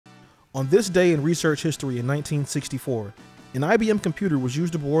On this day in research history in 1964, an IBM computer was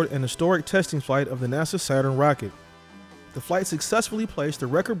used aboard an historic testing flight of the NASA Saturn rocket. The flight successfully placed a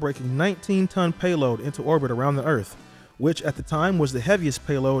record-breaking 19-ton payload into orbit around the Earth, which at the time was the heaviest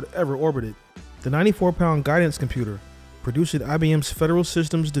payload ever orbited. The 94-pound guidance computer, produced at IBM's Federal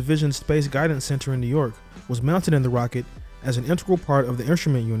Systems Division Space Guidance Center in New York, was mounted in the rocket as an integral part of the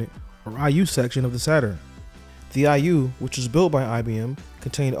instrument unit, or IU section of the Saturn. The IU, which was built by IBM,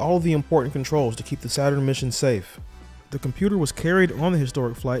 contained all of the important controls to keep the Saturn mission safe. The computer was carried on the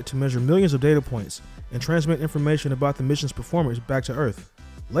historic flight to measure millions of data points and transmit information about the mission's performance back to Earth.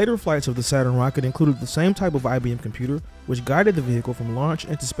 Later flights of the Saturn rocket included the same type of IBM computer which guided the vehicle from launch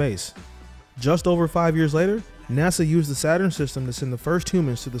into space. Just over 5 years later, NASA used the Saturn system to send the first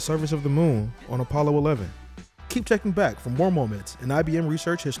humans to the surface of the moon on Apollo 11. Keep checking back for more moments in IBM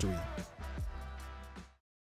research history.